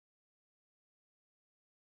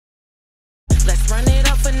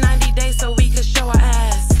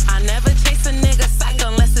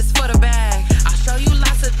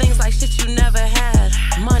shit you never had.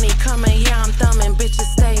 Money coming, yeah, I'm thumbing, bitches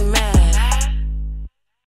stay mad.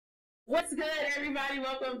 What's good, everybody?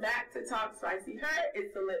 Welcome back to TalkSpicyHER.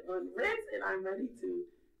 It's the lit one, Ritzy, and I'm ready to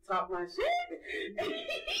talk my shit.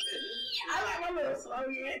 I like my little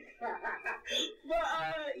slogan.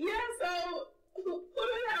 But, yeah, so, who do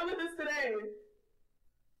we have with us today?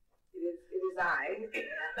 It is I.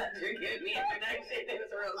 You're giving me introduction.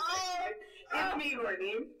 It's real quick. It's me,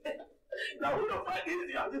 Courtney. No, who the fuck is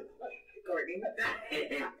y'all? Just Courtney.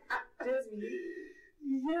 Just me.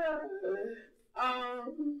 Yeah.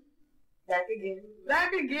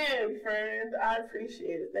 Back again, friend. I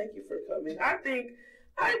appreciate it. Thank you for coming. I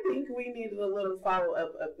think we needed a little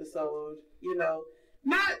follow-up episode, you know.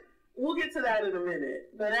 We'll get to that in a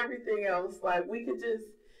minute, but everything else, like, we could just,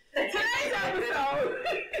 today's episode.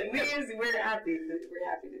 We're happy. We're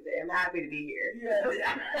happy today. I'm happy to be here. Yes.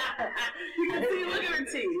 You can see, look at her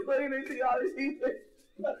teeth. Look at her teeth, all her teeth.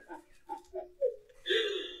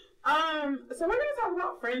 So we're gonna talk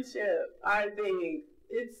about friendship. I think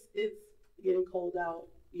it's getting cold out,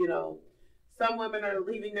 you know. Some women are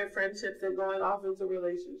leaving their friendships and going off into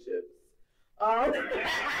relationships. So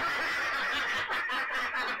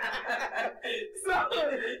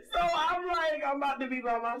I'm like, I'm about to be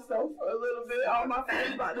by myself for a little bit. All my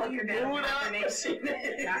friends about to leave doing up.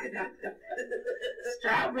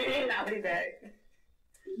 Strap in, I'll be back.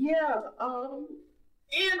 Yeah,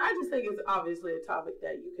 and I just think it's obviously a topic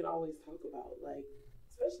that you can always talk about, like,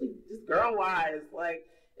 especially just girl-wise. Like,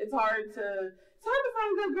 it's hard to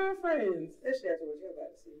find good girlfriends. Especially after what you're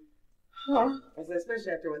about to see. Huh? I said,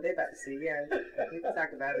 especially after what they're about to see. Yeah, we can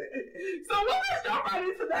talk about it. So let's jump right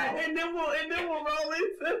into that, and then we'll roll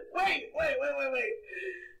into. Wait.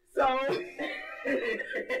 So,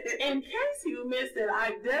 in case you missed it,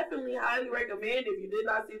 I definitely highly recommend, if you did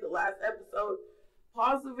not see the last episode,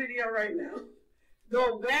 pause the video right now.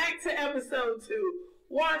 Go back to episode 2,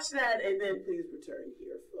 watch that, and then please return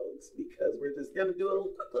here, folks, because we're just gonna do a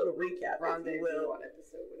quick little recap. Rendezvous on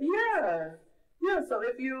episode. Yeah. So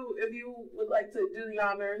if you would like to do the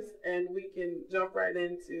honors, and we can jump right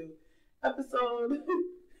into episode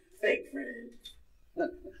fake friend.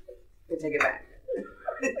 We'll take it back.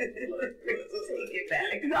 Take it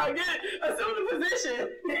back. No, assume the position.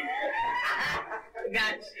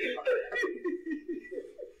 Got you.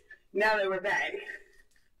 Now that we're back,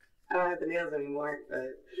 I don't have the nails anymore,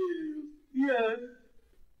 but yeah,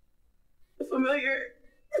 familiar.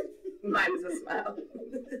 Mine was a smile.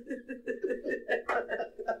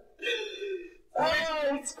 Oh,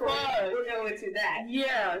 it's fun. We're going to that.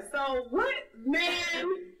 Yeah. So what, man?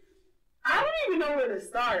 I don't even know where to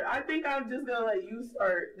start. I think I'm just gonna let you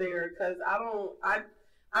start there because I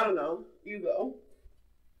don't know. You go.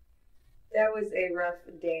 That was a rough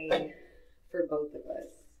day for both of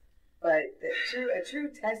us. But a true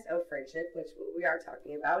test of friendship, which we are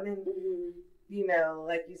talking about, and you know,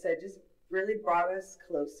 like you said, just really brought us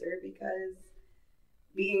closer because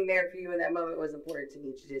being there for you in that moment was important to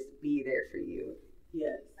me, to just be there for you.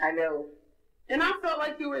 Yes, I know. And I felt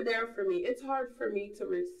like you were there for me. It's hard for me to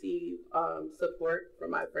receive support from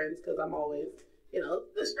my friends because I'm always, you know,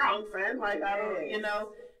 the strong friend. Like, I don't, you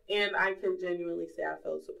know, and I can genuinely say I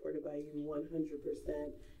felt supported by you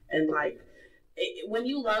 100%. And like, when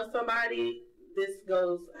you love somebody, this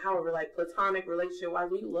goes, however, like platonic relationship wise,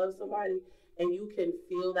 when you love somebody and you can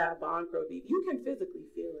feel that bond grow deep, you can physically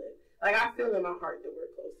feel it. Like, I feel in my heart that we're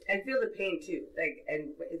close. And feel the pain too. Like,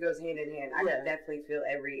 and it goes hand in hand. I can definitely feel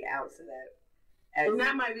every ounce of that. And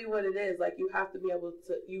that might be what it is. Like, you have to be able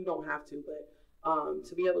to, you don't have to, but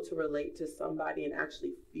to be able to relate to somebody and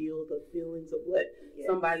actually feel the feelings of what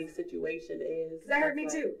somebody's situation is. Because that hurt me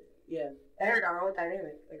too. Yeah. That hurt our whole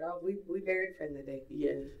dynamic. Like, we buried a friend that day.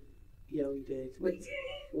 Yeah. Yeah, we did.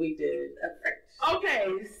 We did. Okay,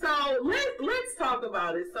 so let's talk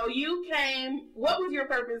about it. So you came, what was your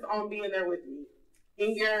purpose on being there with me?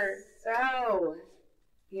 So,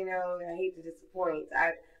 you know, I hate to disappoint.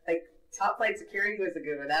 Top Flight Security was a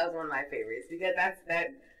good one. That was one of my favorites because that's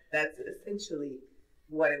essentially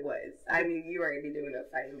what it was. I mean, you weren't going to be doing no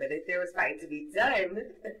fighting, but if there was fighting to be done,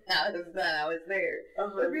 I was done. I was there.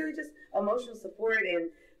 But really just emotional support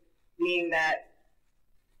and being that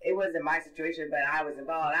it wasn't my situation, but I was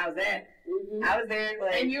involved. I was there. Mm-hmm. I was there.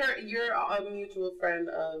 Like, and you're a mutual friend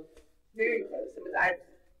of... Very close. I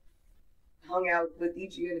hung out with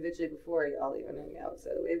each of you individually before y'all even hung out, so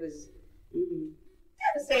it was... Mm-hmm.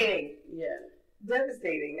 Devastating. Yeah.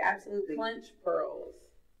 Devastating, absolutely. Clench pearls.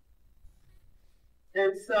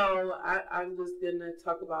 And so I'm just going to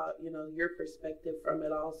talk about, you know, your perspective from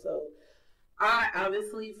it also. I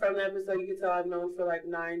obviously, from the episode, you can tell I've known for like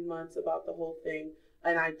 9 months about the whole thing.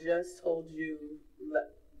 And I just told you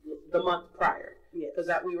the month prior. Yes. Because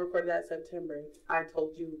that we recorded that September. I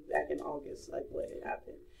told you back in August, like, what had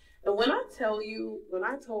happened. And when I told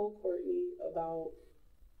Courtney about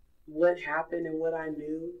what happened and what I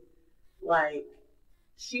knew, like,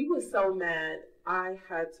 she was so mad. I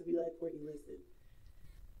had to be like, Courtney, listen,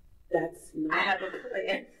 that's not. I have a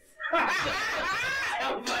plan.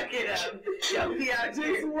 Don't fuck it up. Don't be out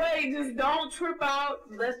here. Just wait. Just don't trip out.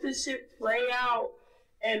 Let this shit play out.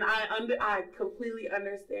 And I completely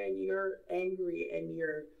understand you're angry and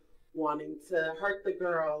you're wanting to hurt the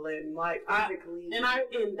girl and like physically.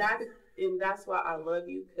 And that's why I love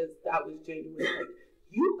you, because that was genuine. Like,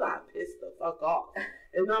 you got pissed the fuck off.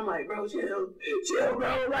 And I'm like, bro, chill,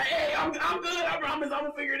 bro. Like, hey, I'm good. I promise I'm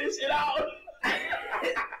gonna figure this shit out.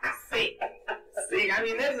 See, I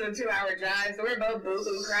mean, this is a 2-hour drive, so we're both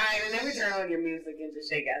boo-hoo crying, and then we turn on your music and just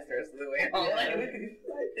shake ass the rest of the way home. Like,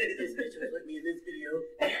 this bitch was with me in this video.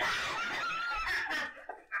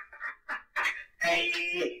 Hey!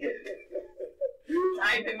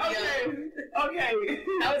 Typing me up. Okay.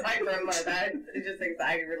 I was hyped for a month. It just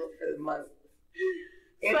anxiety riddled for the month.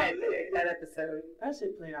 In that episode. That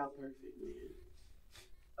shit played out perfect,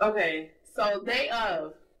 man. Okay, so day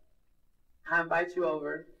of, I invite you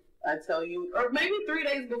over. I tell you, or maybe 3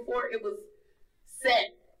 days before it was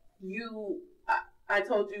set, I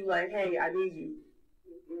told you, like, hey, I need you.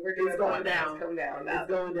 It's going down. Come down. It's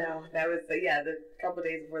going down. That was the couple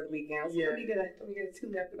days before the weekend. I was let me get a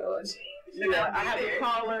tune-up and all. I had to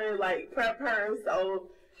call her, like, prep her,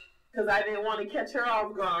 so, because I didn't want to catch her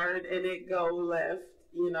off guard and it go left,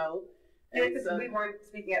 you know. And so, we weren't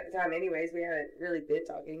speaking at the time anyways. We haven't really been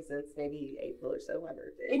talking since maybe April or so, my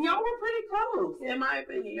birthday. And y'all were pretty close, in my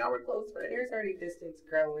opinion. Y'all were close friends. There's already distance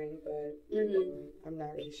growing, but I'm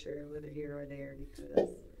not really sure whether here or there,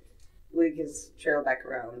 because we can trail back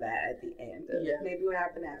around that at the end of maybe what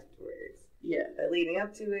happened afterwards. Yeah. But leading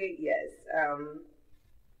up to it, yes.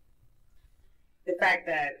 The fact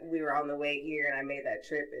that we were on the way here and I made that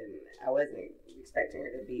trip and I wasn't expecting her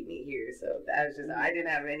to beat me here, so that was just, I didn't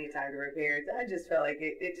have any time to repair it. I just felt like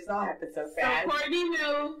it just all happened so fast. So Courtney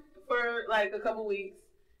knew for like a couple weeks,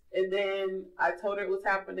 and then I told her it was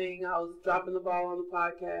happening. I was dropping the ball on the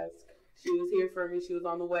podcast. She was here for me. She was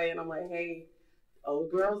on the way, and I'm like, hey, old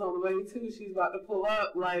girl's on the way too. She's about to pull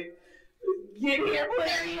up. Like, get here,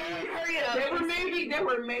 please. Hurry up. There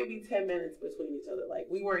were maybe 10 minutes between each other. Like,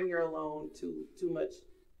 we weren't here alone too much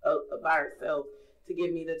by ourselves to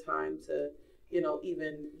give me the time to, you know,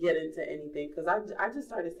 even get into anything. Because I just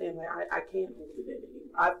started saying, like, I can't hold it in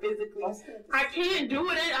anymore. I physically, I can't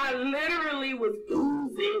do it. I literally was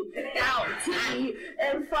oozing out tea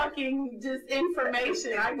and fucking just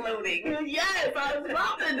information. I'm loading. Yes, I was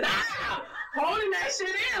about to die. Holding that shit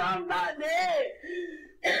in. I'm not dead.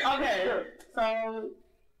 Okay, so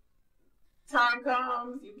time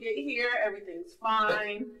comes, you get here, everything's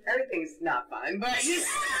fine. Everything's not fine, but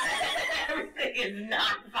everything is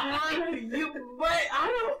not fine.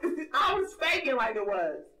 I was faking like it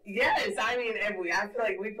was. Yes, I mean, I feel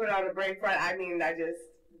like we put on a brave front. I mean, I just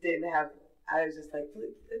didn't have, I was just like,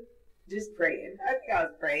 just praying. I think I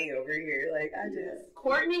was praying over here. Like,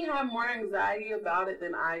 Courtney had more anxiety about it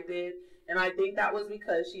than I did. And I think that was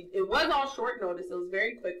because it was all short notice. It was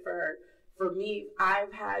very quick for her. For me,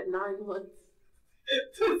 I've had 9 months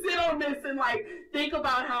to sit on this and like think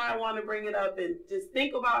about how I want to bring it up and just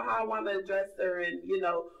think about how I want to address her. And, you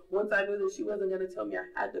know, once I knew that she wasn't going to tell me, I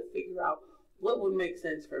had to figure out what would make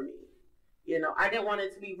sense for me. You know, I didn't want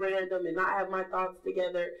it to be random and not have my thoughts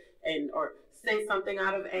together or say something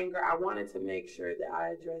out of anger. I wanted to make sure that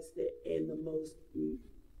I addressed it in the most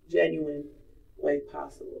genuine way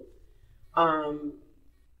possible.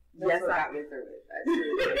 That's what got me through it.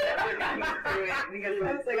 That's what got me through it. Because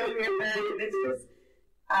I was like, I'm here, it's just,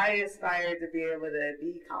 I aspire to be able to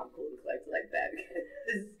be calm, cool, and collected like that.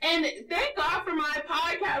 And thank God for my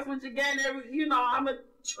podcast, which again, you know, I'm a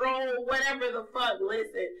troll, whatever the fuck.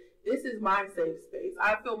 Listen, this is my safe space.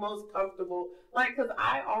 I feel most comfortable, like, because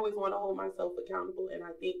I always want to hold myself accountable, and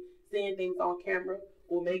I think saying things on camera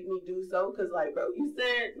will make me do so. Because, like, bro, you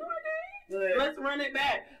said, no, I didn't. Let's run it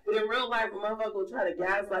back. But in real life, a motherfucker will try to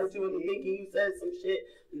gaslight you into thinking you said some shit.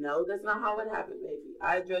 No, that's not how it happened, baby.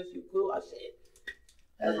 I addressed you cool. Shit.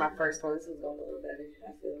 That was my first one. This is going a little better.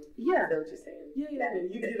 I feel what you're saying. Yeah.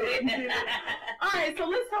 You get it. All right, so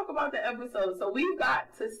let's talk about the episode. So we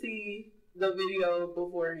got to see the video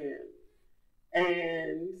beforehand.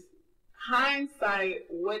 And hindsight,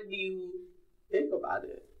 what do you think about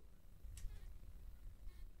it?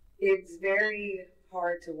 It's very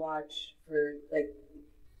hard to watch for, like,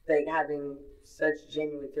 like having such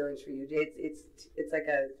genuine feelings for you. It's like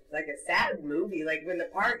a sad movie. Like when the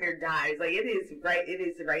partner dies, like it is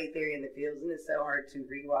right there in the feels, and it's so hard to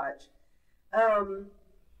rewatch.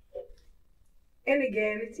 And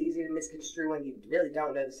again, it's easy to misconstrue when you really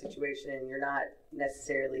don't know the situation and you're not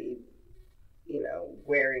necessarily,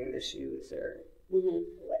 wearing the shoes or what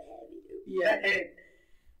have you. Yeah.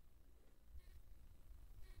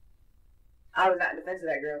 I was not in defense of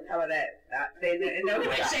that girl. How about that? They didn't know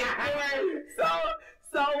what she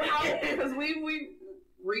So how? Because we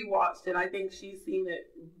rewatched it. I think she's seen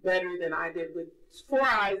it better than I did with 4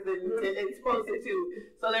 eyes than it's supposed to.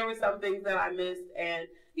 So there were some things that I missed, and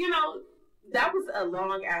that was a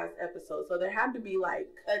long ass episode. So there had to be like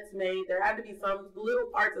cuts made. There had to be some little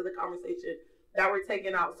parts of the conversation that were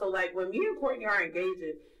taken out. So like when me and Courtney are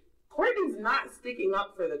engaging, Courtney's not sticking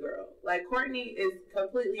up for the girl. Like, Courtney is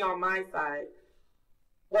completely on my side.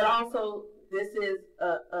 But also, this is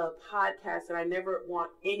a podcast, and I never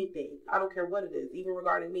want anything, I don't care what it is, even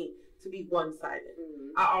regarding me, to be one-sided.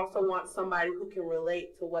 Mm-hmm. I also want somebody who can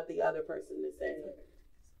relate to what the other person is saying.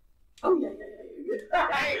 Oh, yeah.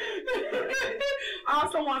 I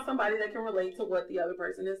also want somebody that can relate to what the other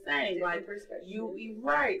person is saying. Like, you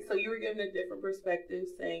right. So you were given a different perspective,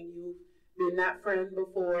 saying you've been that friend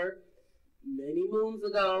before many moons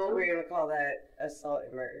ago. We're gonna call that assault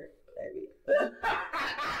and murder, baby.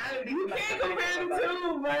 You can't compare the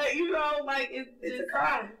two, but it's a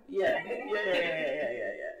crime.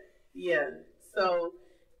 Yeah. So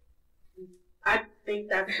I think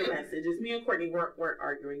that's the message. Is me and Courtney weren't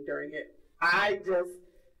arguing during it. I just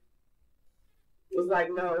was like,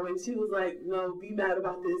 no, and she was like, no, be mad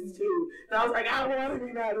about this too. And I was like, I don't want to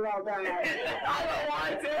be mad about that. I don't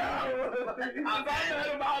want to. I'm mad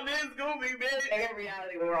about this goofy bitch. And in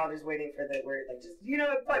reality, we're all just waiting for the word, like, just,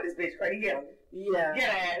 fuck this bitch, Courtney, get him. Yeah. Get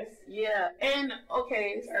ass. Yeah. And,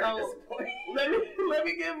 okay, so let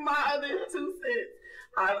me give my other 2 cents.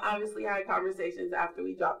 I've obviously had conversations after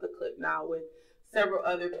we dropped the clip now with several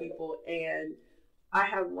other people, and I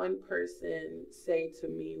had one person say to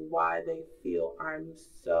me why they feel I'm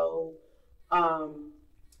so,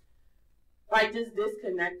 just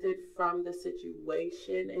disconnected from the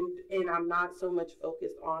situation. And I'm not so much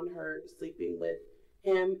focused on her sleeping with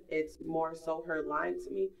him. It's more so her lying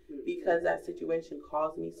to me, because that situation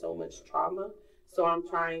caused me so much trauma. So I'm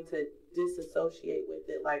trying to disassociate with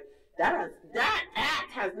it. Like, that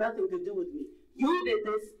act has nothing to do with me. You did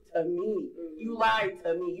this to me. You lied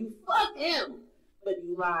to me. You fucked him. But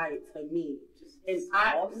you lied to me.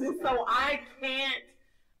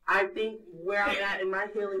 I think where I'm at in my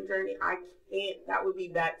healing journey, that would be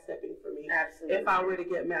backstepping for me. Absolutely. If I were to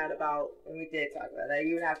get mad about. And we did talk about that.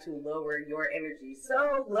 You would have to lower your energy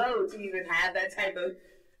so low to even have that type of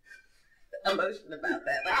emotion about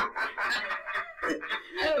that. Like,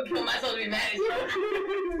 I would kill myself to be mad at you.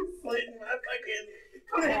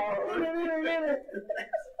 Come on.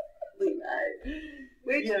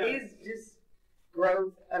 Which is just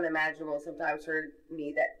growth unimaginable sometimes for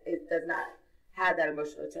me, that it does not have that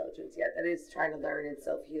emotional intelligence yet. That is trying to learn and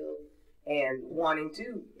self-heal and wanting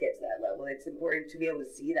to get to that level. It's important to be able to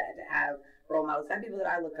see that, to have role models, have people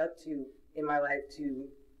that I look up to in my life to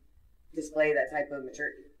display that type of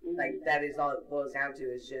maturity. Mm-hmm. Like, that is all it boils down to,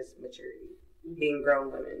 is just maturity. Mm-hmm. Being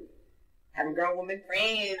grown women. Having grown women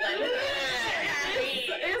friends.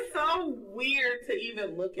 It's so weird to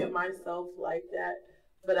even look at myself like that,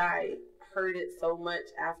 but I heard it so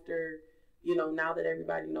much after, now that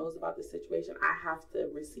everybody knows about the situation, I have to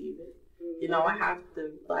receive it. Mm-hmm. I have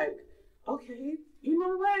to, okay, you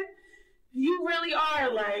know what? You really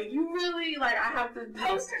are, I have to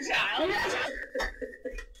poster child.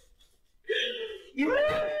 You can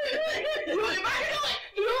do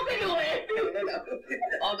it. No.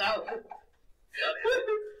 Oh, no.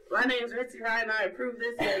 My name's Ritzy Ryan, and I approve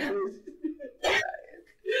this message.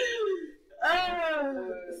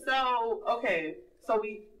 So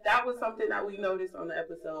that was something that we noticed on the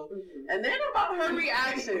episode. Mm-hmm. And then about her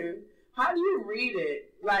reaction, how do you read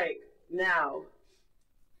it, now?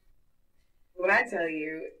 When I tell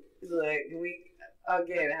you, look, we,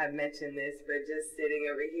 again, have mentioned this, but just sitting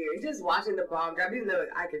over here, just watching the bomb drop, even though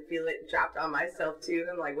I could feel it dropped on myself, too.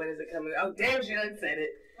 I'm like, when is it coming? Oh, damn, she done said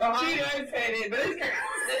it. She done said it. But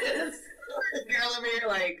this girl over here,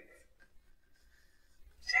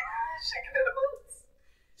 shaking in the boots.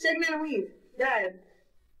 Shaking in the weave. Dad.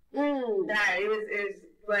 It was,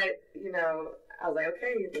 but, I was like,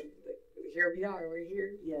 okay, here we are. We're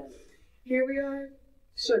here. Yes. Here we are.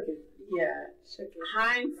 Shook it. Yeah. Shook it.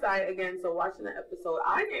 Hindsight, again, so watching the episode,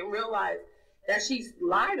 I didn't realize that she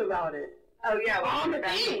lied about it. Oh yeah, well, on the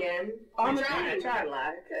back thing. again. On the I thing. tried to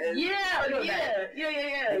lie. Yeah.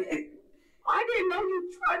 I didn't know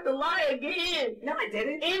you tried to lie again. No, I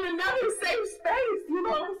didn't. In another safe space. You know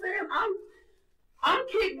what I'm saying? I'm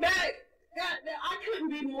kicked back. God, I couldn't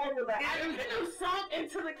be more relaxed. I even sunk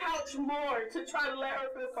into the couch more to try to let her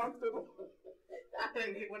feel comfortable. I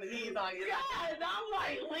couldn't get one of these on you. God, I'm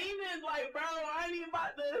like leaning, like, bro, I ain't even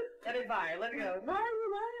about to. Let it fire. Let it go. Why are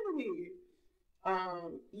you lying to me?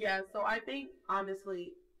 Yeah. So I think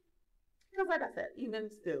honestly, because like I said, even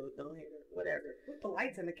still, don't hate her, whatever. With the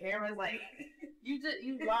lights and the cameras, like you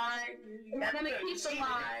lie. You're gonna keep the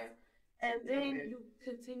lie, and then you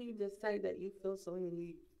continue to say that you feel so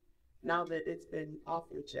relieved now that it's been off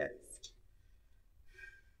your chest.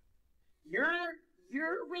 You're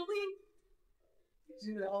really.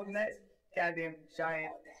 you know that goddamn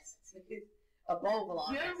giant a bowl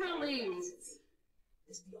of You're relieved.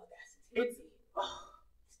 It's the audacity. It's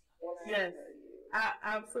yes,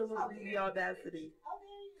 absolutely the audacity.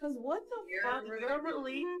 Because what the fuck? You're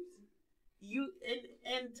relieved. You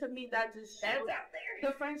and to me that just shows That's out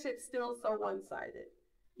there. the friendship's still so one-sided.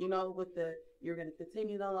 You know, with the you're gonna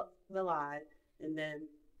continue the lie, and then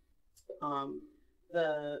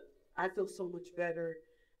the I feel so much better,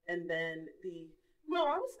 and then no,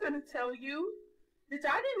 I was gonna tell you, bitch,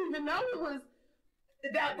 I didn't even know it was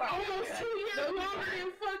that almost 2 years longer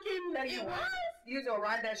than fucking it was. You gonna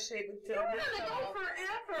ride that shit until You're gonna go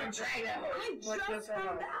forever. I just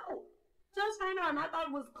found out. Just found out, and I thought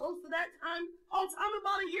it was close to that time. All time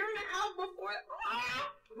about a year and a half before.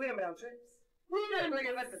 We haven't been on trips. We done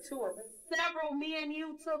Bringing back the two of us. several. Me and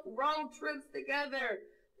you took road trips together,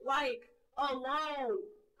 like alone.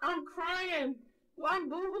 I'm crying. Well, I'm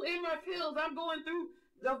Googling my feels. I'm going through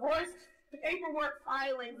divorce paperwork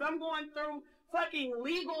filings. I'm going through fucking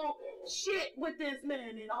legal shit with this man,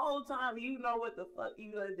 and the whole time you know what the fuck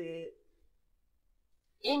you done did.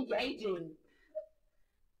 Engaging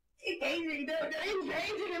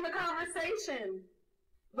in the conversation.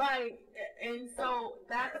 Like, and so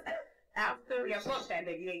that's after. Yeah, fuck that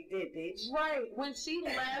nigga. You ain't dead, bitch. Right. When she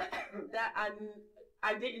left, that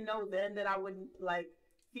I didn't know then that I wouldn't like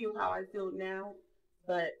feel how I feel now,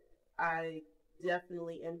 but I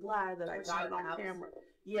definitely am glad that I got it on camera.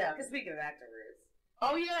 Yeah. Because speaking of afterwards.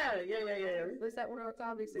 Oh yeah. Was that one of our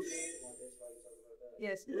topics?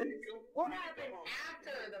 Yes. What happened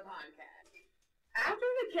after the podcast? After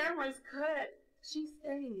the cameras cut, she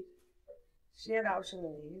stayed. She had option to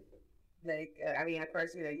leave. Like, I mean, at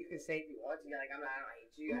first, you know, you can say if you want to. You're like, I don't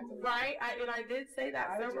hate you. Right, and I did say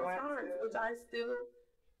that several times, which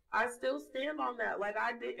I still stand on that. Like,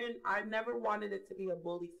 I never wanted it to be a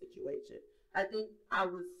bully situation. I think I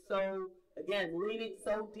was so, again, leaning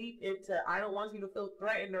so deep into, I don't want you to feel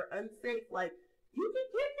threatened or unsafe. Like, you can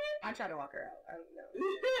get me. I try to walk her out. I don't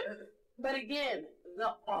know. But again,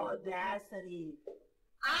 the audacity.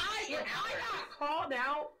 If I got called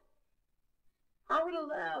out, I would have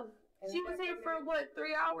left. She was here for what,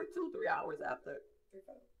 3 hours, 3 hours after. Was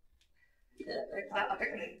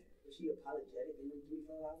she apologetic in them 3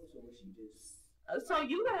 4 hours, or was she just? So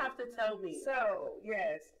you would have to tell me. So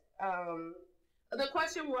yes, the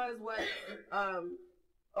question was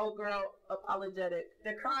old girl apologetic.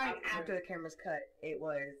 the crying after the cameras cut. It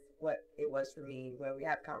was what it was for me when we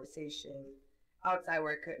had a conversation outside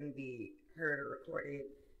where it couldn't be heard or recorded.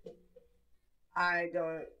 I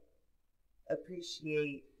don't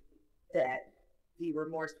appreciate that the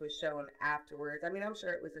remorse was shown afterwards. I mean, I'm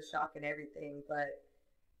sure it was a shock and everything, but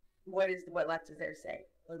what left is there to say?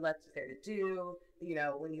 What left is there to do? You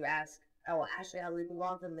know, when you ask, oh, well, Ashley, how do we move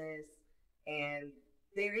on from this? And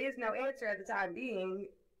there is no answer at the time being.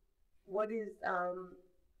 What is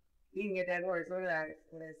beating a dead horse? What did I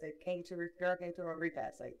say? Girl came to a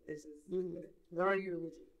repass. Like, this is Girl,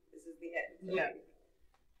 you. this is the end. Yeah.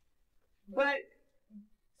 But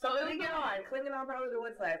so clinging on probably to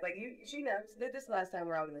what's left. Like she knows that this is the last time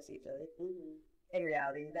we're all gonna see each other. Mm-hmm. In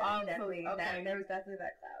reality, that definitely, okay. there was definitely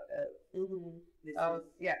that cloud of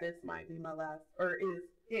This might be my last, or is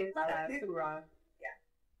my last last hurrah. Yeah.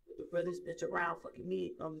 For this bitch around fucking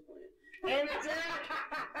me. I'm just playing.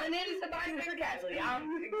 and then it's about to casually.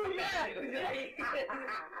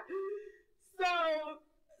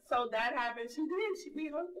 So that happened. She did.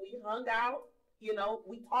 We hung out. You know,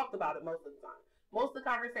 we talked about it most of the time. Most of the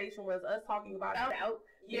conversation was us talking about it.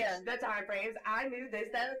 Yeah, the time frames. I knew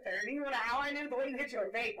this, that, third. You know how I knew the way that you were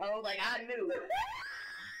fake. Oh, like I knew.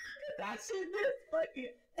 That shit is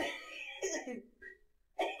fucking.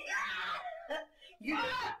 You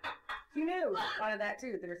knew all of that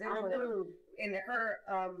too. There's in her.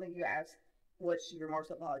 Like you asked, was she remorse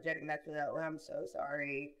apologetic? And that's what I'm so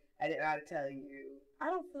sorry. I didn't know how to tell you. I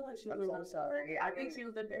don't feel like she was I'm so sorry. I think she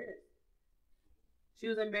was embarrassed. She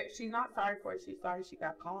was embarrassed. She's not sorry for it. She's sorry she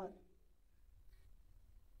got caught.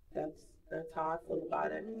 That's how I feel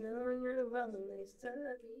about it.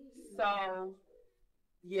 So,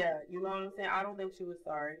 yeah, you know what I'm saying? I don't think she was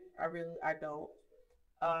sorry. I don't.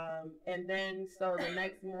 And then, so the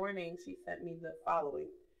next morning, she sent me the following.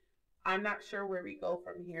 I'm not sure where we go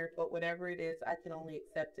from here, but whatever it is, I can only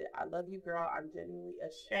accept it. I love you, girl. I'm genuinely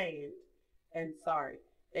ashamed and sorry.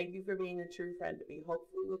 Thank you for being a true friend to me.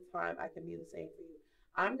 Hopefully with time, I can be the same for you.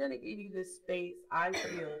 I'm going to give you the space I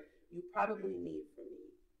feel you probably need from me.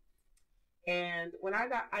 And when I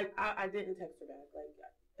didn't text her back. Like,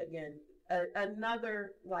 again,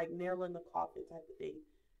 another, like, nail in the coffin type of thing.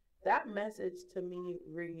 That message to me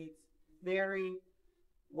reads very,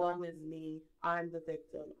 woe is me. I'm the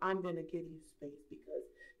victim. I'm going to give you space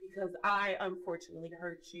because I unfortunately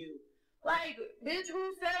hurt you. Like, bitch,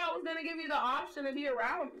 who said I was going to give you the option to be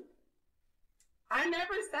around me? I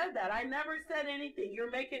never said that. I never said anything.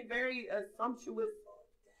 You're making very assumptuous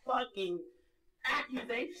fucking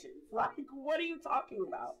accusations. Like, what are you talking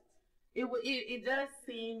about? It just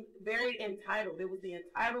seemed very entitled. It was the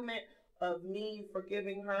entitlement of me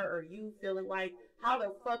forgiving her or you feeling like how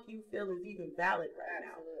the fuck you feel is even valid right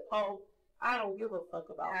now. Oh, I don't give a fuck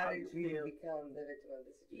about how you feel. Become the victim of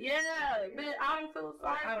the situation. Yeah, man, I don't feel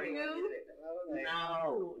sorry for you.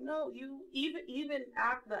 No, you even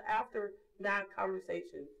after that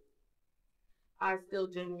conversation, I still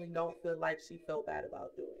genuinely don't feel like she felt bad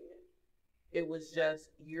about doing it. It was just,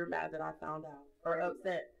 you're mad that I found out or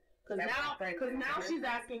upset. Because now she's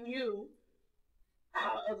asking you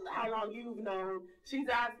how long you've known. She's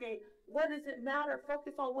asking, what does it matter?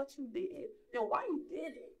 Focus on what you did and why you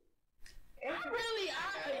did it.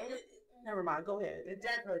 Never mind, go ahead. It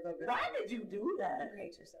definitely focused. Why did you do that? You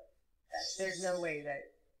hate yourself. There's no way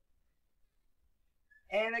that.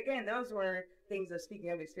 And again, those were things of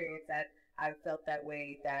speaking of experience that I felt that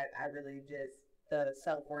way, that I really just, the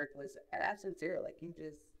self-worth was absolute zero. Like, you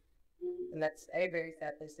just, and that's a very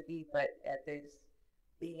sad place to be, but at this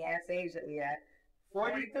being ass age that we at,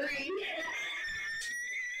 43.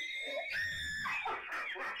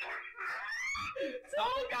 So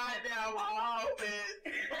goddamn open.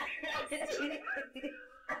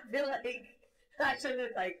 I feel like I should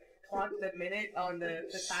have, like, clocked the minute on the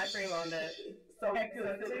time frame on the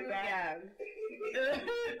yeah.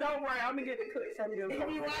 Don't worry, I'm gonna get the clips from you. If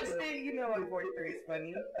you watched it, you know I'm 43 is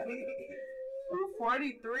funny.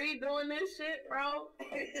 43 doing this shit, bro?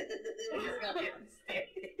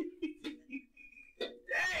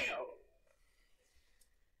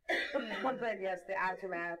 Damn. But yes, the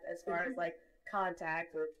aftermath as far as like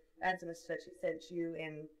contact or SMS that she sent you,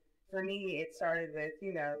 and for me, it started with,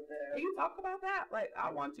 you know, Can you talk about that? Like,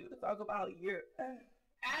 I want you to talk about your,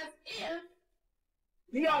 as if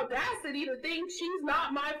the audacity to think she's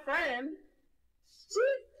not my friend.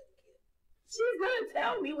 She's gonna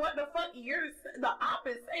tell me what the fuck the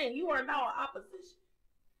opposite saying. You are now an opposition.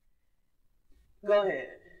 Go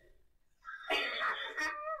ahead.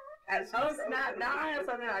 Now I have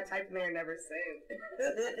something I typed in there and never said.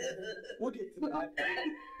 We'll get to that.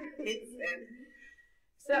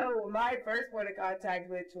 So my first point of contact,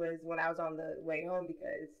 which was when I was on the way home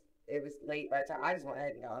because it was late by the time I just went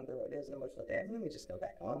ahead and got on the road. There's no much for that. Let me just go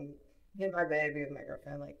back home, get in my bed, be with my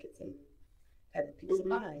girlfriend, like get some have a peace of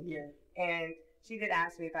mind. Yeah. And she did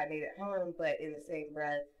ask me if I made it home, but in the same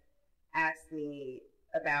breath, asked me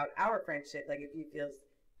about our friendship. Like, if you feel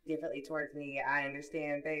differently towards me, I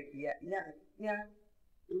understand, babe. Yeah,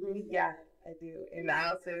 I do. And I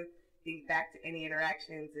also think back to any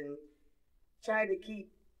interactions and try to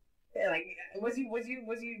keep, like, was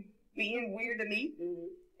you being weird to me? Mm-hmm.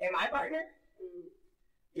 And my partner? Mm-hmm.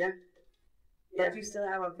 Yeah. That you still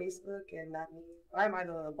have on Facebook and not me. I might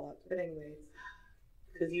have on block, but anyways.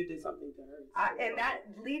 Because you did something to her. And that,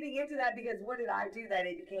 leading into that, because what did I do that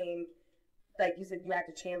it became, like you said, you have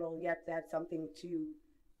to have something to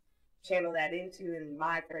channel that into, and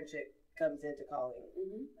my friendship comes into calling.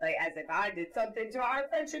 Mm-hmm. Like, as if I did something to our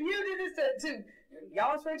friendship, you did this to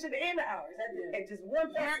y'all's friendship and ours. And just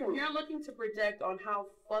one person. You're looking to project on how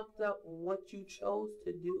fucked up what you chose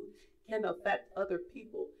to do can affect other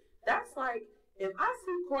people. That's like, if I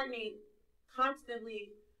see Courtney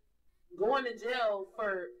constantly going to jail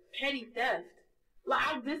for petty theft,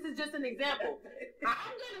 like, this is just an example.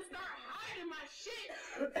 I'm gonna start hiding my shit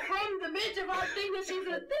from the bitch if I think that she's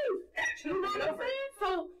a thief. You know what I'm saying?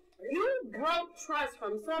 So you broke trust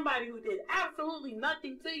from somebody who did absolutely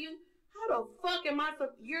nothing to you. How the fuck am I?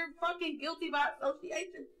 You're fucking guilty by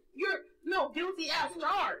association. You're guilty as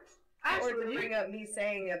charged. Or to bring up me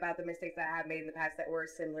saying about the mistakes that I have made in the past that were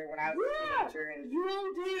similar when I was a teenager and you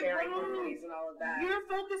did sharing wrong. memories and all of that. You're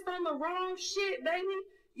focused on the wrong shit, baby.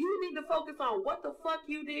 You need to focus on what the fuck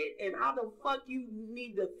you did and how the fuck you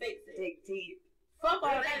need to fix it. Dig deep. Fuck all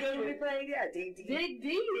That that game we shit. played, yeah, dig deep. Dig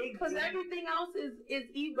deep, because deep. everything else is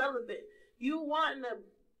irrelevant. You want to,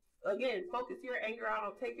 again, focus your anger out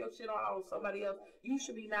on, take your shit out on somebody else. You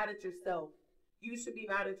should be mad at yourself. You should be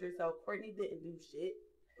mad at yourself. Courtney didn't do shit.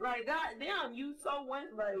 Like, goddamn, you so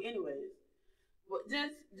went, like, anyways. But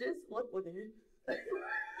just look within.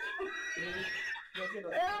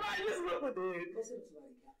 Everybody just look within.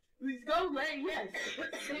 Please go lay, yes.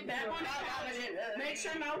 Sit back on the couch. Make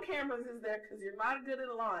sure no cameras is there, because you're not good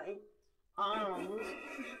at lying.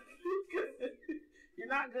 You're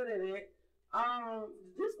not good at it.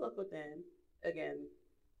 Just look within again.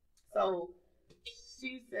 So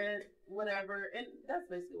she said whatever, and that's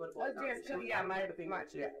basically what it was. Yeah, my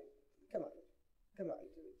come on.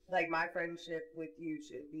 Like, my friendship with you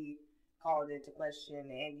should be called into question,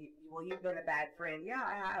 and you've been a bad friend. Yeah,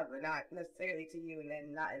 I have, but not necessarily to you, and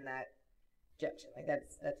then not in that junction. Like,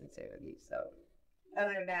 that's insincere of you. So,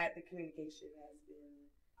 other than that, the communication has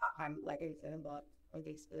been. I'm like I said, I'm blocked on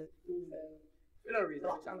Facebook. So, for no reason.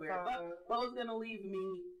 But was gonna leave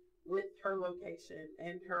me with her location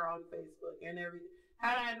and her on Facebook and everything.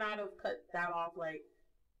 Had I not have cut that off, like,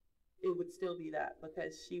 it would still be that,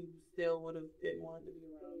 because she still would have been wanting to be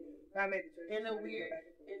around me. In a weird,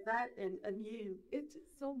 is that, and again, it's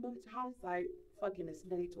just so much hindsight. Fucking it's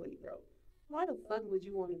 2020, bro. Why the fuck would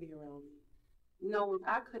you want to be around me? No,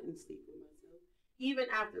 I couldn't sleep with myself, even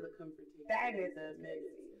after the confrontation. That is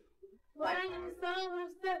amazing. Why am so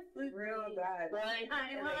upset with real bad. Like,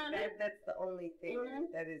 that's the only thing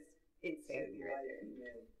that is insanity right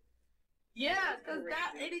there. Yeah, because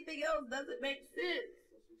anything else doesn't make sense.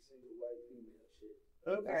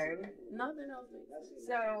 Okay. Nothing else makes sense.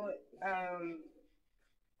 So,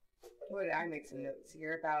 what did I make some notes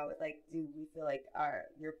here about? Like, do we feel like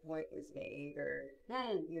your point was made, or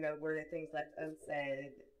were there things left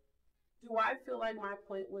unsaid? Do I feel like my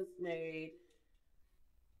point was made?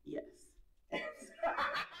 Yes.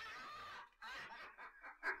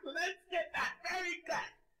 Let's get that very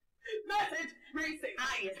good message, Ritzy.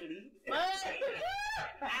 Obviously.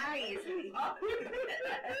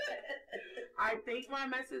 I think my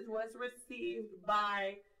message was received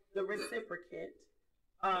by the reciprocant.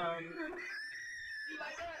 I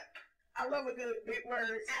love a good big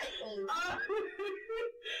word.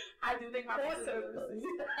 I do think my message was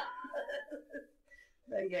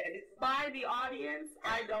received. By the audience,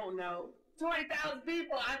 I don't know. 20,000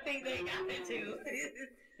 people, I think they got it too.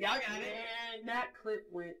 Y'all got it. And that clip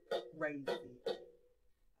went crazy. I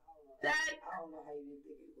don't know how you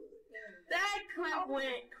didn't think it would. That clip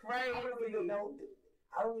went crazy. I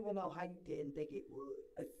don't even know how you didn't think it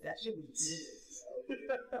would. That shit was genius.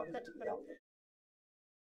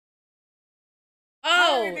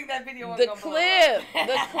 Oh, I think that video the clip.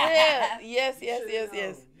 Yes.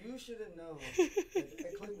 You should have known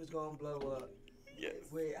that clip was gonna blow up.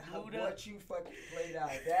 Yes. With what you fucking played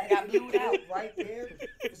out. Got That blued out right there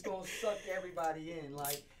is gonna suck everybody in.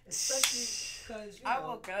 Like, especially because I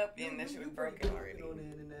woke up and that shit was broken already. On the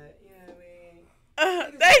internet, you know what I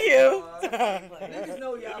mean? Thank you. Niggas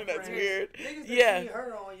know y'all That's friends. weird. Niggas Yeah. seen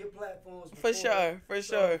her on your platforms For before. sure.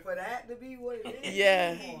 So for that to be what it is,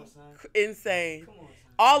 Yeah. come on, son. Insane. Come on, son.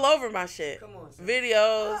 All over my shit. Come on, son.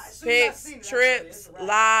 Videos, As soon as I pics, seen it, trips, it's a wrap.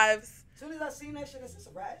 lives. As soon as I seen that shit, it's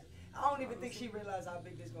a wrap. I don't even think she realized how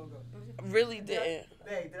big this gonna go. Really didn't.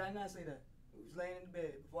 Babe, did I not say that? We was laying in the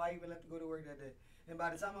bed before I even left to go to work that day. And by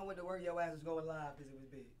the time I went to work, your ass was going live because it was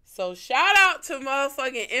big. So shout out to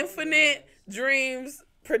motherfucking Infinite Dreams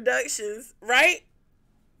Productions, right?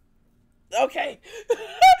 Okay.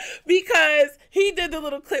 Because he did the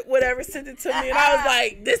little clip, whatever, sent it to me, and I was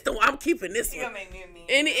like, "This the one. I'm keeping this one."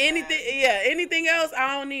 Anything else,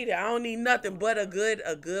 I don't need it. I don't need nothing but a good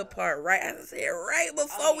part, right? I said right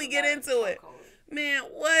before we get into it. Man,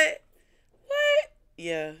 what?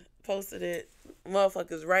 Yeah, posted it.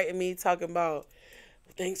 Motherfuckers writing me talking about,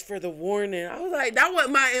 thanks for the warning. I was like, that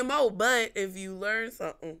wasn't my MO, but if you learn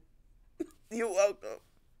something, you're welcome.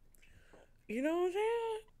 You know what I'm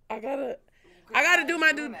saying? I gotta do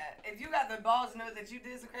my due. If you got the balls to know that you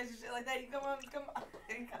did some crazy shit like that, you come on.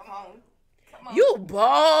 You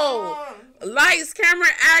bold. Lights, camera,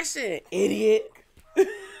 action. Idiot. Idiot.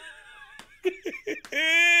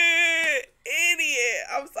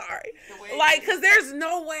 I'm sorry. Like, cause there's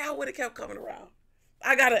no way I would have kept coming around.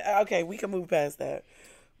 Okay, we can move past that.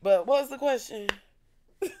 But what was the question?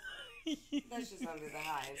 That's just under the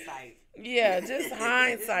hindsight. Yeah, just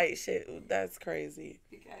hindsight shit. That's crazy.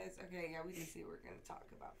 Because we can see we're gonna talk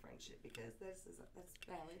about friendship because that's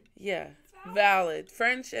valid. Yeah, valid.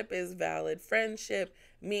 Friendship is valid. Friendship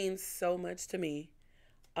means so much to me.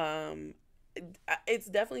 It's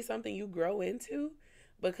definitely something you grow into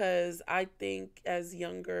because I think as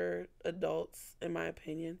younger adults, in my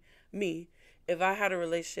opinion, if I had a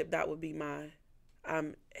relationship, that would be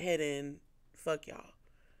I'm heading, fuck y'all.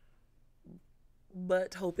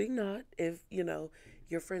 But hoping not, if,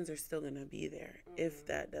 your friends are still going to be there if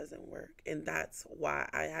that doesn't work. And that's why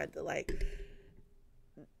I had to,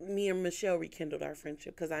 me and Michelle rekindled our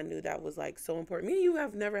friendship because I knew that was, so important. Me and you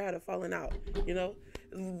have never had a falling out,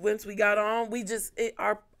 Once we got on, we just,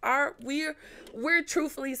 we're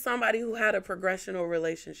truthfully somebody who had a progressional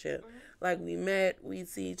relationship. We met, we'd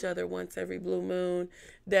see each other once every blue moon.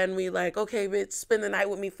 Then we okay, bitch, spend the night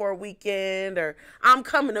with me for a weekend, or I'm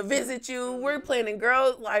coming to visit you. We're planning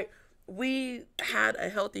girls. We had a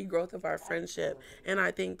healthy growth of our friendship. And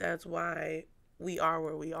I think that's why we are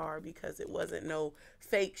where we are, because it wasn't no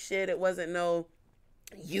fake shit. It wasn't no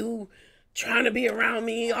you trying to be around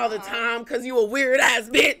me all the time because you a weird ass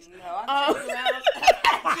bitch. No, I'm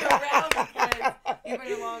around because you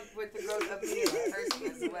went along with the growth of me as a person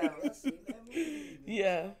as well.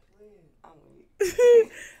 Yeah.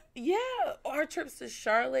 Yeah, our trips to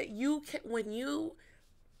Charlotte,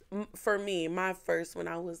 for me, my first, when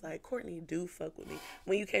I was like, Courtney, do fuck with me.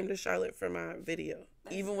 When you came to Charlotte for my video,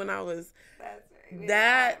 even when I was,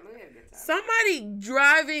 somebody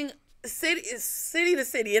driving city to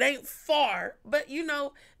city, it ain't far, but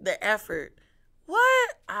the effort.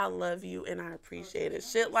 What? I love you and I appreciate it.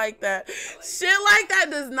 Shit like that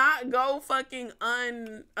does not go fucking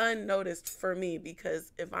unnoticed for me,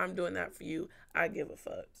 because if I'm doing that for you, I give a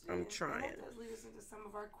fuck. I'm trying. That does lead us into some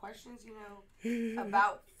of our questions,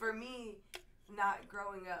 about, for me, not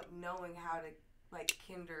growing up knowing how to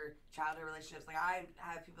kinder childhood relationships. I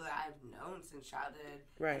have people that I've known since childhood,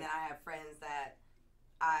 right? And then I have friends that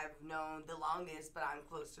I've known the longest, but I'm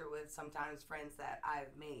closer with sometimes friends that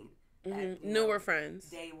I've made. That, newer friends.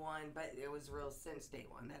 Day one, but it was real since day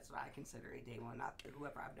one. That's what I consider a day one, not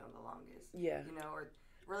whoever I've known the longest. Yeah. Or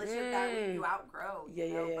relationship that you outgrow.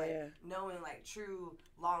 Yeah. Knowing true,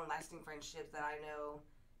 long-lasting friendships that I know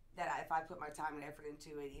that if I put my time and effort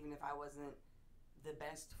into it, even if I wasn't the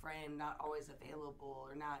best friend, not always available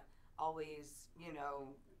or not always,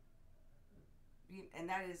 and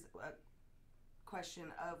that is a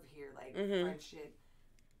question of here, friendship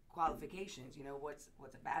qualifications. What's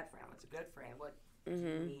a bad friend, what's a good friend, what do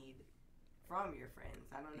you need from your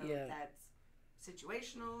friends. I don't know if that's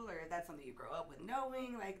situational or if that's something you grow up with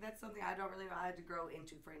knowing. That's something I don't really know. I had to grow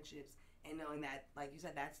into friendships and knowing that, like you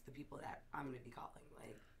said, that's the people that I'm going to be calling.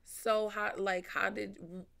 So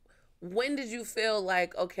when did you feel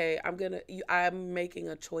okay, I'm making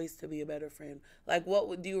a choice to be a better friend?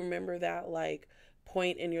 Do you remember that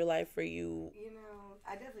point in your life where you?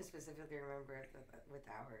 I definitely specifically remember it with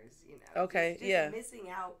ours. Okay, just missing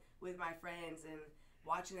out with my friends and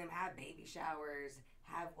watching them have baby showers,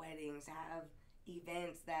 have weddings, have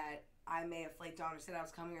events that I may have flaked on or said I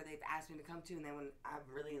was coming or they've asked me to come to, and then when I'm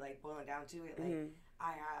really boiling down to it,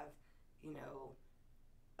 I have,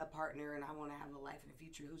 a partner and I want to have a life in the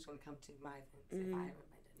future, who's going to come to my events if I haven't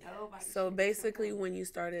been to nobody? So basically when you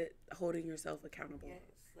started holding yourself accountable.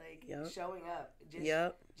 Yes, showing up,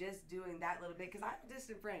 just doing that little bit, because I'm a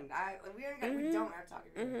distant friend. We don't have to talk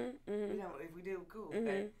every day. We don't. If we do, cool.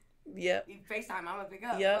 But FaceTime, I'm gonna pick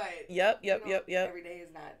up. But every day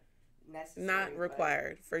is not necessary. Not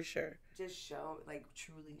required, for sure. Just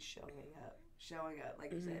truly showing up,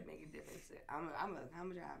 like you said, make a difference. I'm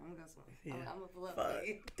gonna drive. I'm gonna go somewhere. I'm gonna pull up.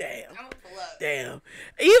 Damn. I'm gonna pull up. Damn.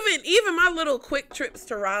 Even my little quick trips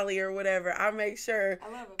to Raleigh or whatever, I make sure.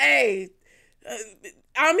 I love it. Hey.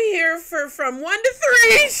 I'm here from 1 to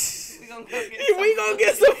 3. We gonna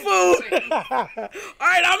get some food. All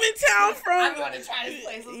right, I'm in town from. I'm going to try this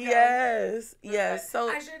place. Yes. So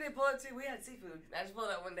I sure did pull up too. We had seafood. I just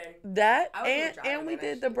pulled up one day. That and we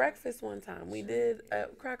did the breakfast one time. We did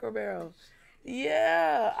at Cracker Barrel.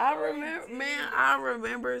 Yeah, I remember. Man, I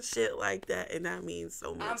remember shit like that, and that means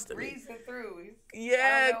so much to me. I'm breezing through. Yeah.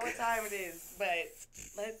 I don't know what time it is, but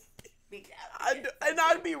let's be. And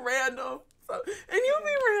I'd be random. And you'll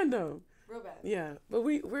be random. Real bad. Yeah, but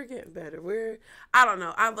we're getting better. I don't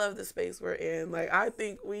know. I love the space we're in. I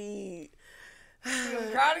think we.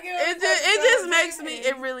 It just makes me.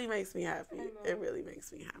 It really makes me happy. It really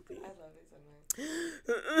makes me happy. I love it so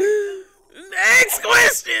much. Next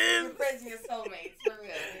question. We're friends, your soulmates. For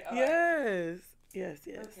real. Yes.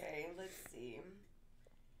 Okay, let's see.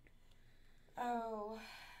 Oh,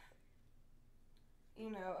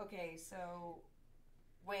 okay, so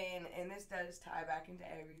and this does tie back into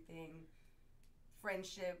everything,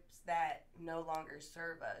 friendships that no longer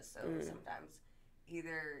serve us. So sometimes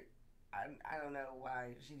either, I don't know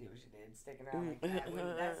why she did what she did, sticking around like that.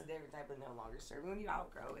 That's a different type of no longer serving. When you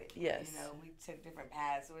outgrow it. Yes. We took different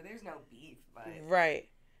paths where there's no beef, but. Right.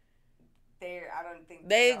 I don't think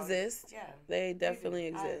they exist. Yeah. They definitely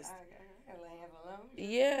exist. I gotta leave alone.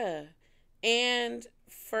 Yeah. And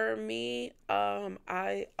for me,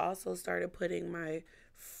 I also started putting my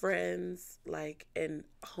friends like in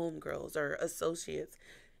homegirls or associates.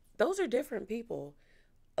 Those are different people.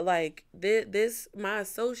 Like this my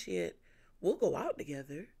associate, we'll go out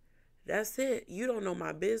together. That's it. You don't know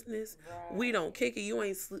my business. Right. We don't kick it. You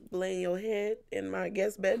ain't laying your head in my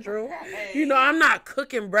guest bedroom. Hey. I'm not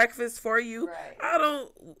cooking breakfast for you. Right. I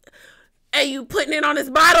don't. Hey, you putting it on this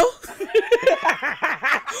bottle?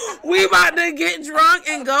 We about to get drunk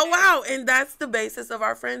and go out. And that's the basis of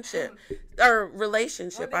our friendship. Or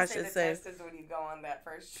relationship, I should say. The test is when you go on that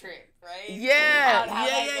first trip, right?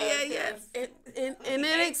 Yeah. And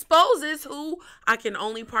it exposes who I can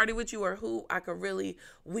only party with you or who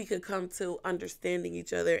we could come to understanding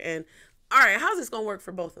each other. And all right, how's this gonna work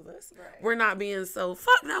for both of us? Right. We're not being so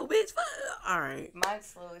fuck no, bitch. Fuck. All right. Mine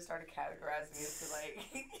slowly started categorizing into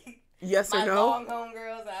like yes or no. My long home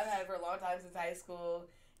girls that I've had for a long time since high school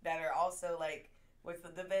that are also like with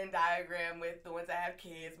the Venn diagram with the ones that have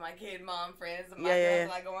kids, my kid mom friends, and my girls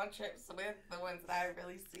that I go on trips with, the ones that I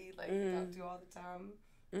really see talk to all the time.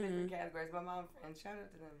 Different categories. My mom friends, shout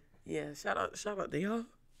out to them. Yeah, shout out to y'all.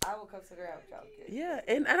 I will come sit around with y'all kids. Yeah,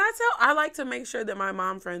 and I like to make sure that my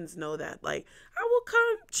mom friends know that. Like, I will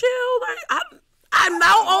come chill. Like, I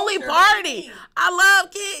know only party. I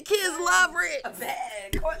love kids. Kids love Ritz. A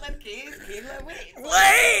bad. Court love kids. Kids love Ritz.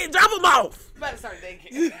 Wait, drop them off. You better start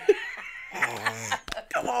daycare.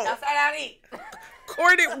 Come on. Outside out eat.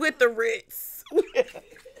 Court it with the Ritz.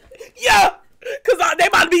 Yeah, because they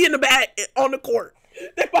about to be in the back on the court.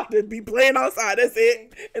 They about to be playing outside. That's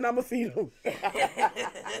it. And I'm going to feed them.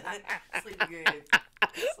 Sleep good.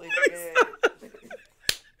 Sleep good.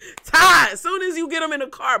 Ty, as soon as you get them in the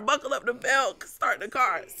car, buckle up the belt, start the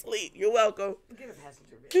car, sleep. You're welcome. Get a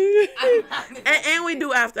passenger bed. and we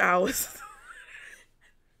do after hours.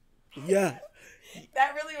 Yeah.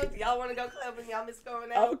 That really was, y'all want to go clubbing, y'all miss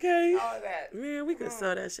going out? Okay. All of that. Man, we could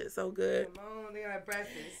sell that shit so good. Come on, they got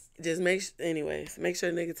breakfast. Just make sure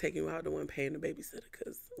the nigga take you out the one paying the babysitter,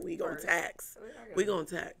 because we gonna tax. We gonna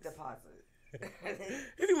tax. Deposit.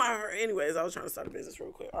 If you might hurt. Anyways, I was trying to start a business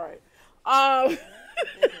real quick. All right. I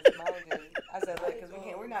said, look, because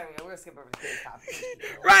we're not even, we're going to skip over the kids topic.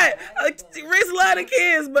 Right. Ritz love the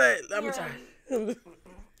kids, but I'm trying.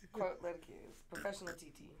 Quote, love the kids. Professional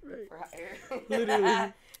TT. Right. For hire.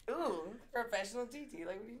 Literally. Ooh, professional TT.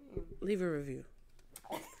 Like, what do you mean? Leave a review.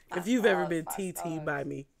 If you've ever been TT by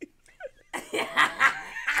me.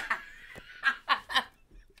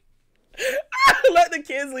 Let the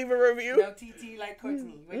kids leave a review. No TT like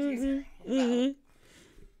Courtney. What you say? Mm-hmm.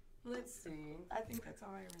 Let's see. I think that's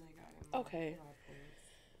all I really got. Okay.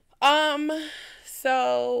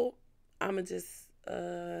 So I'ma just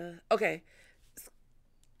okay.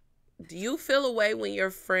 Do you feel a way when your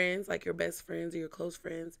friends, like your best friends or your close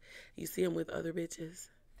friends, you see them with other bitches?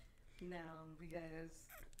 No, because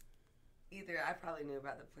either I probably knew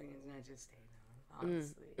about the plans and I just stayed on,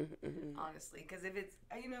 honestly. Honestly, because if it's,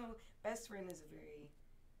 best friend is a very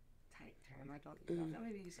tight term. I don't think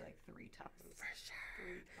maybe use it like 3 times. For sure.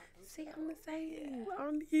 3 times. See, I'm the same.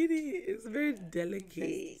 It is. It's very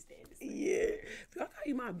delicate. Yeah. I call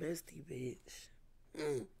you my bestie, bitch.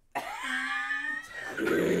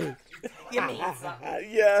 You mean something.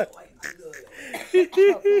 Yeah.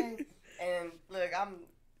 Okay. And look,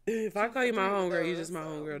 if I call you my homegirl, you're just my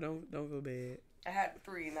homegirl. Don't feel bad. I had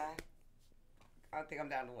 3 now. I think I'm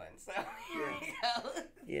down to 1. So here we go.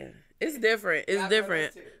 Yeah, it's different. It's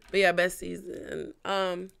different. But yeah, besties.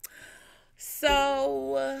 And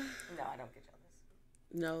so. No, I don't get jealous.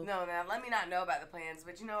 No. No. Let me not know about the plans.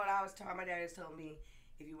 But you know what I was told? My dad just told me,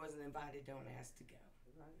 if you wasn't invited, don't ask to go.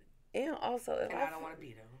 And also, I don't want to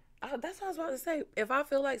be though. That's what I was about to say. If I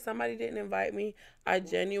feel like somebody didn't invite me, I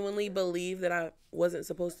genuinely believe that I wasn't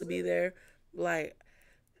supposed to be there. Like,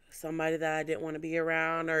 somebody that I didn't want to be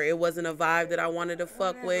around, or it wasn't a vibe that I wanted to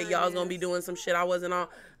fuck with. Y'all was gonna be doing some shit I wasn't on.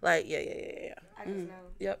 Like, yeah. I just know.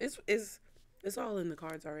 Yep, it's all in the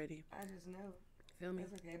cards already. I just know. Feel me?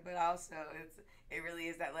 It's okay, but also it really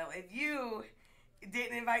is that level. If you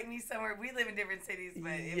didn't invite me somewhere, we live in different cities,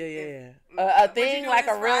 but a thing like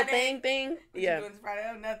a real thing. Yeah. You doing this Friday?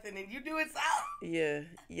 Oh, nothing, and you do it so. Yeah.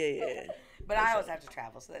 But I always have to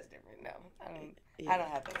travel, so that's different. No, I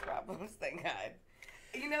don't have those problems. Thank God.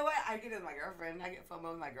 You know what? I get it with my girlfriend. I get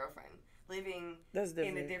FOMO with my girlfriend. Living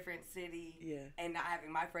in a different city and not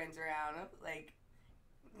having my friends around. I'm like,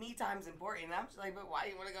 me time's important. I'm just like, but why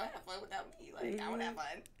do you want to go have fun without me? Like, I want to have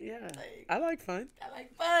fun. Yeah. Like, I like fun. I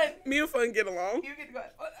like fun. Me and fun get along. You get to go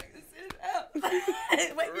have fun. I can sit it out.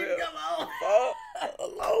 Wait, you come on.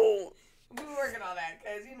 Alone. We were working on that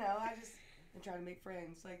because, you know, I'm trying to make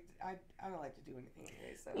friends. Like, I don't like to do anything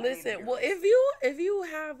anyway. So listen, well, if you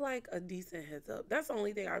have like a decent heads up, that's the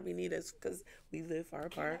only thing I be need is because we live far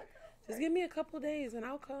apart. Just give me a couple days and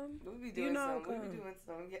I'll come. We'll be doing some. We'll be doing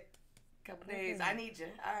some. Yeah. Couple days. I need you.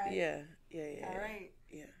 All right. Yeah. All right.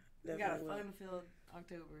 Yeah. We got a fun-filled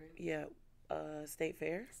October. Yeah. State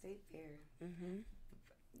Fair. Mm-hmm.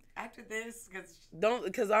 After this,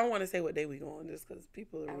 because I don't want to say what day we going just because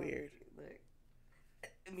people are weird.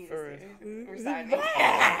 Look, meet us there. We're signing.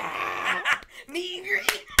 Meet and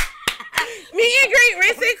greet. Meet and greet,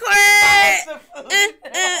 Ritzy Court.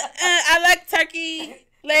 I like turkey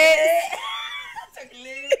legs. Turkey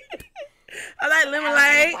legs. I like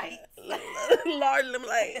lemonade. Large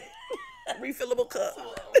lemonade. Refillable cup.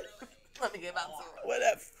 Let me get about two. What,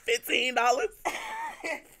 that $15?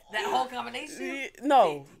 That whole combination?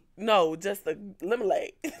 No, just the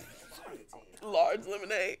lemonade. Large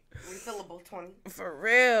lemonade. Refillable 20. For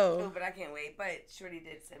real. Oh, but I can't wait. But Shorty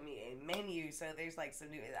did send me a menu, so there's like some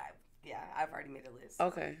new. I've already made a list.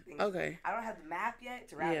 Okay. I don't have the map yet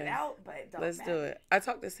to route it out, but let's do it. I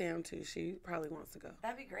talked to Sam too. She probably wants to go.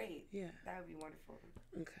 That'd be great. Yeah. That would be wonderful.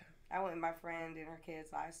 Okay. I went with my friend and her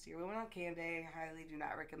kids last year. We went on Can Day. Highly do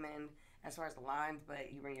not recommend as far as the lines,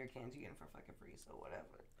 but you bring your cans, you get them for fucking free, so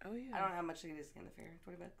whatever. Oh, yeah. I don't know how much it is in the fair.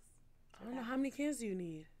 $20? I don't know. How many cans do you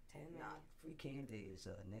need? 10. Free Can Day is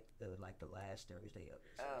like the last Thursday of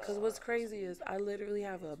it. Because what's crazy is I literally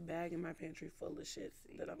have a bag in my pantry full of shit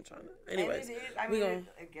that I'm trying to. Anyways, we going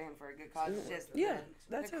again for a good cause. It's just the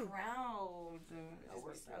crowds.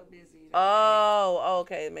 We're so busy. Oh,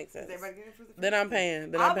 okay, it makes sense. Is everybody getting for the Then I'm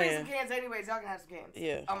paying. I'll bring some cans anyways. Y'all can have some cans.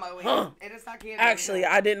 Yeah. On my way. It is not Can Day. Actually,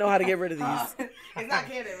 I didn't know how to get rid of these. It's not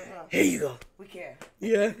Can Day. Here you go. We care.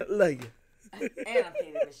 Yeah, like it. And I'm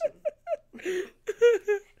paying admission.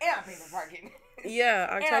 And I'm paying for parking. Yeah,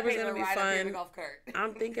 October's gonna be fun. Golf cart.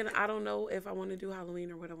 I'm thinking I don't know if I want to do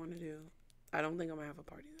Halloween or what I want to do. I don't think I'm gonna have a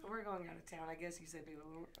party though. We're going out of town. I guess you said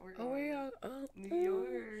people. We're going where y'all? New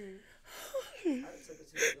York.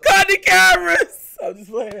 Got the cameras. I'm just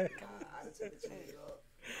playing.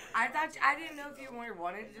 I didn't know if you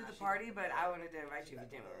wanted to do the party, but I wanted to invite you to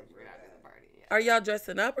dinner. We're not doing the party. Yeah. Are y'all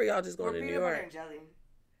dressing up or y'all just going to New York? Peanut butter and jelly.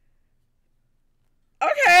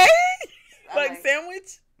 Okay. Like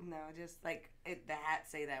sandwich? No, just like the hat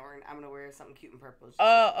say that I'm gonna wear something cute and purple.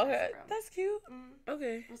 Oh, okay, that's cute.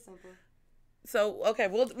 Okay, it's simple. So okay,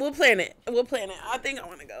 we'll plan it. I think I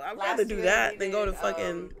want to go. I'd rather do that than go to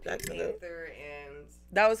fucking Jacksonville.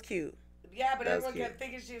 That was cute. Yeah, but everyone kept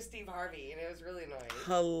thinking she was Steve Harvey, and it was really annoying.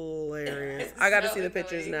 Hilarious. I got to see the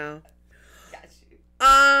pictures now. Got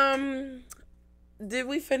you. Did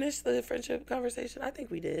we finish the friendship conversation? I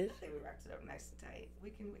think we did. I think we wrapped it up nice and tight.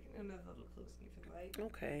 We can end a little close if you like.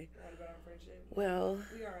 Okay. About our friendship. Well,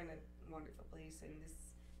 we are in a wonderful place in this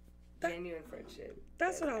genuine friendship.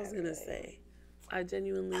 That's what I was gonna say.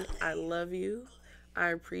 I love you. I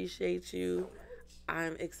appreciate you.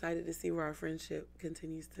 I'm excited to see where our friendship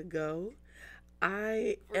continues to go.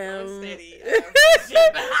 I'm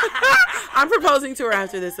proposing to her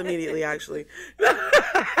after this immediately, actually.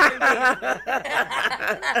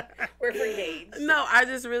 We're engaged. No, I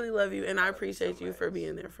just really love you, and I appreciate you for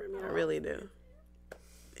being there for me. I really do.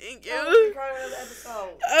 Thank you.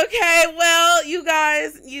 Okay, well, you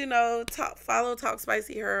guys, follow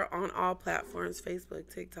TalkSpicyHER on all platforms: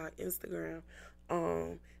 Facebook, TikTok, Instagram,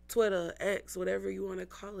 Twitter, X, whatever you want to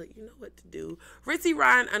call it. You know what to do. Ritzy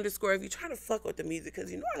Ryan _ if you're trying to fuck with the music,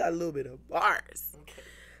 because I got a little bit of bars. Okay.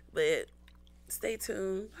 But stay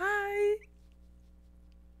tuned. Bye.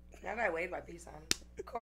 Now that I waved my peace sign.